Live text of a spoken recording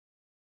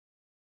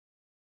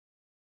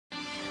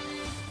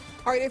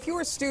All right, if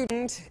your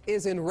student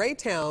is in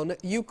Raytown,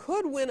 you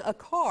could win a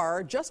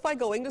car just by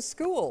going to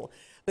school.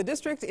 The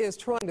district is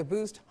trying to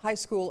boost high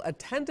school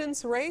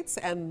attendance rates,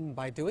 and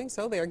by doing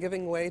so, they are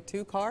giving away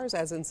 2 cars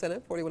as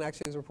incentive. 41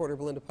 Action News reporter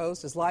Belinda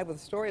Post is live with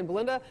the story. And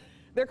Belinda,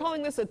 they're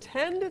calling this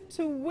Attend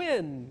to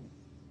Win.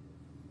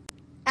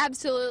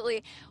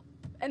 Absolutely.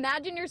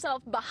 Imagine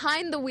yourself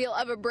behind the wheel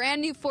of a brand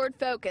new Ford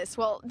Focus.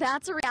 Well,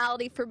 that's a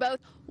reality for both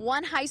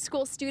one high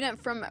school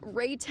student from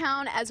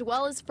Raytown as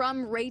well as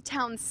from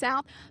Raytown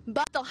South,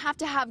 but they'll have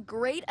to have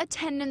great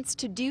attendance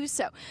to do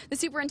so. The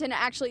superintendent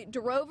actually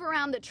drove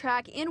around the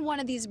track in one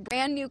of these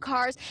brand new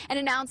cars and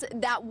announced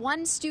that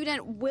one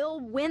student will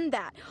win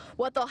that.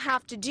 What they'll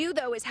have to do,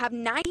 though, is have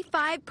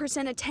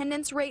 95%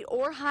 attendance rate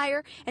or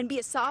higher and be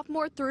a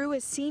sophomore through a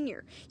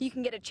senior. You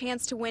can get a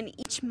chance to win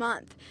each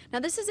month. Now,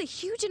 this is a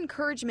huge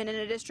encouragement in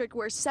a district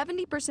where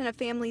 70% of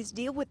families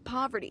deal with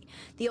poverty.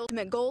 The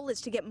ultimate goal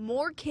is to get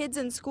more kids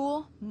in school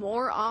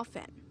more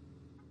often.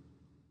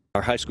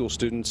 Our high school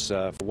students,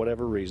 for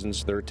whatever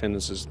reasons, their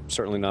attendance is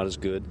certainly not as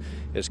good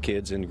as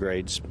kids in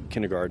grades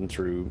kindergarten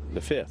through the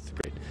 5th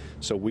grade.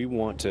 So we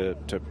want to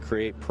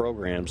create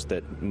programs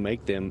that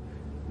make them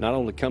not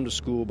only come to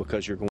school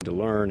because you're going to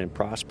learn and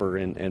prosper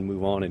and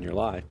move on in your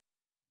life.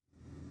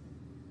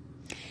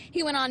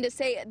 He went on to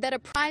say that a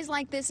prize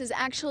like this is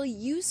actually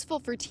useful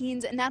for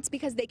teens, and that's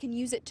because they can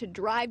use it to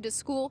drive to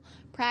school,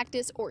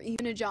 practice, or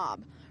even a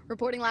job.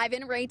 Reporting live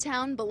in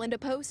Raytown, Belinda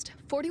Post,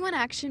 41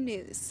 Action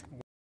News.